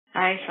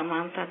Hi,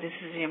 Samantha. This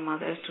is your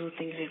mother, Truth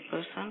Ingrid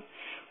person.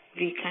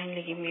 Will you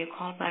kindly give me a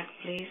call back,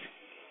 please?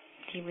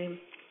 Give him,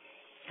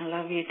 I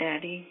love you,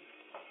 Daddy,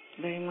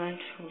 very much.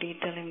 Would you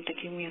tell him to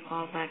give me a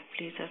call back,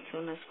 please, as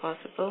soon as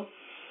possible?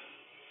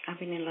 I've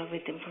been in love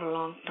with him for a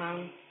long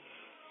time.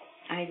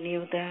 I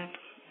knew that.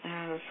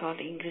 I saw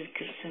the Ingrid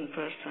Christian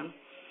person,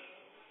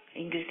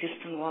 Ingrid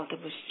Christian Walter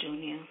Bush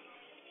Jr.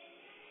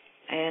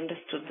 I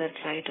understood that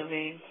right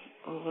away,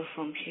 over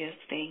from here,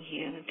 staying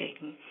here, and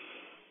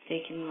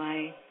taking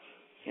my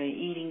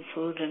eating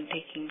food and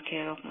taking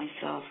care of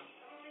myself.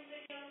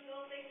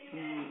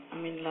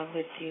 I'm in love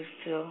with you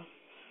still.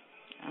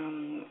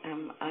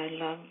 I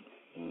love.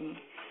 Mm,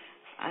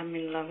 I'm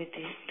in love with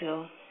you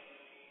still,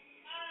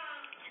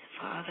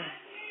 Father.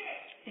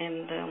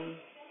 And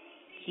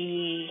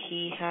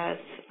he has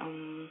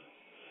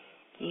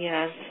he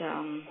has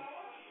um,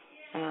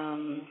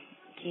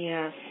 he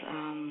has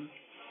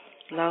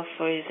love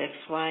for his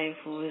ex-wife,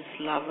 who is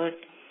Lovett.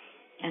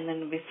 And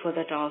then before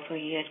that also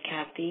he had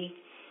Kathy.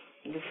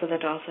 Before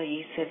that also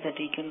he said that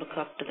he can look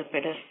up to the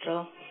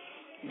pedestal.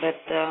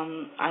 But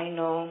I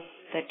know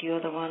that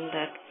you're the one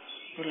that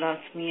who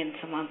loves me, and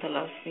Samantha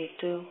loves me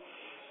too.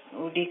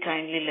 Would you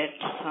kindly let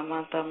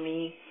Samantha and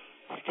me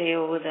stay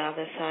over the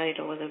other side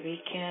over the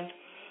weekend?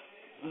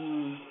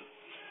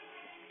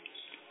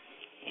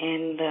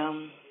 And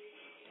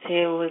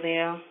stay over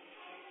there,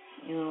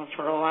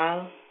 for a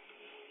while,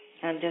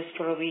 and just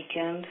for a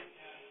weekend.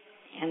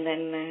 And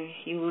then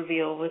you will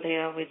be over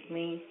there with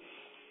me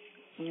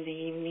in the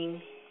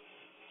evening.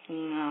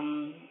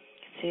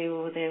 Stay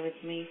over there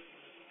with me.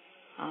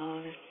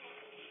 I'm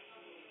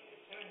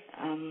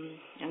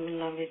in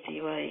love with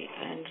you. I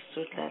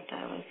understood that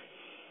I was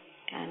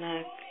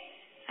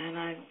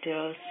Anna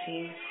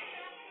Delcy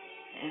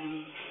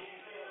and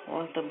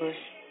Walter Bush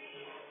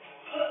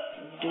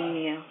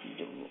Jr.,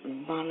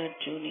 Barnett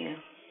Jr.,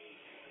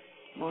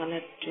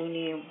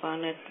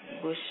 Barnett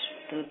Bush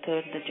the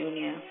third, the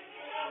junior.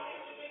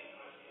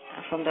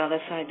 From the other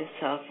side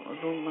itself,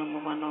 room number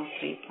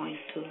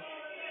 103.2.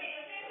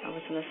 I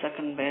was in the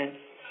second bed,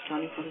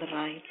 counting from the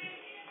right.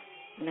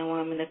 Now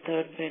I'm in the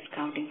third bed,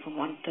 counting from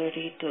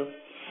 130 to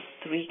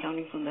 3,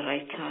 counting from the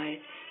right side.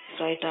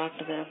 It's right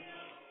after the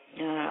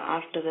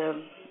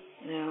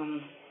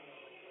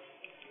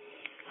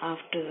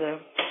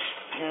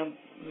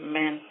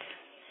men's